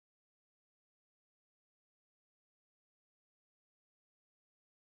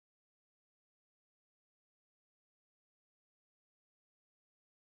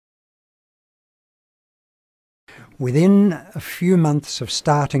Within a few months of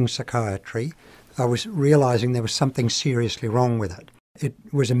starting psychiatry, I was realising there was something seriously wrong with it. It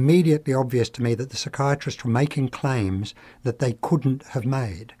was immediately obvious to me that the psychiatrists were making claims that they couldn't have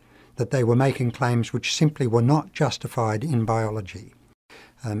made, that they were making claims which simply were not justified in biology.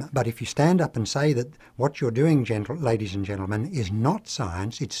 But if you stand up and say that what you're doing, ladies and gentlemen, is not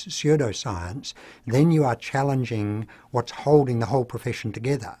science, it's pseudoscience, then you are challenging what's holding the whole profession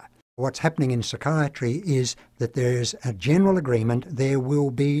together. What's happening in psychiatry is that there is a general agreement there will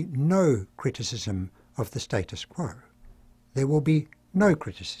be no criticism of the status quo. There will be no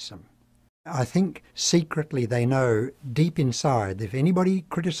criticism. I think secretly they know deep inside that if anybody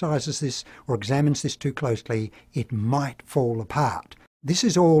criticises this or examines this too closely, it might fall apart. This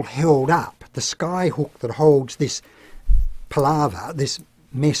is all held up. The sky hook that holds this palaver, this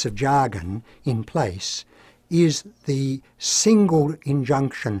mess of jargon in place, is the single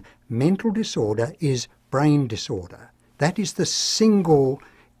injunction: mental disorder is brain disorder. That is the single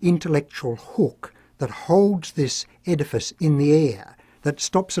intellectual hook that holds this edifice in the air, that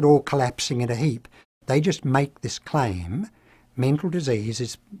stops it all collapsing in a heap. They just make this claim: mental disease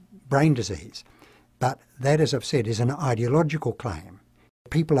is brain disease. But that, as I've said, is an ideological claim.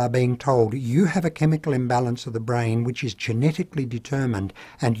 People are being told, you have a chemical imbalance of the brain which is genetically determined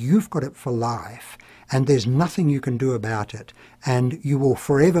and you've got it for life and there's nothing you can do about it and you will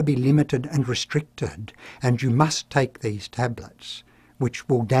forever be limited and restricted and you must take these tablets, which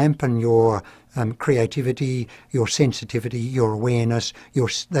will dampen your creativity, your sensitivity, your awareness,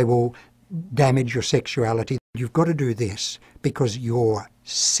 they will damage your sexuality. You've got to do this because you're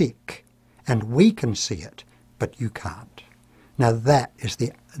sick and we can see it, but you can't. Now that is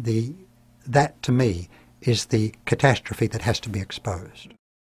that to me is the catastrophe that has to be exposed.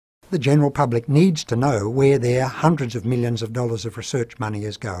 The general public needs to know where their hundreds of millions of dollars of research money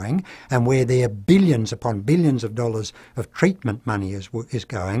is going and where their billions upon billions of dollars of treatment money is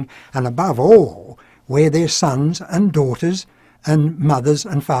going, and above all, where their sons and daughters and mothers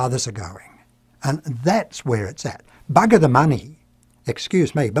and fathers are going. And that's where it's at. Bugger the money,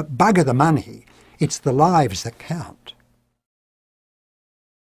 excuse me, but bugger the money. It's the lives that count.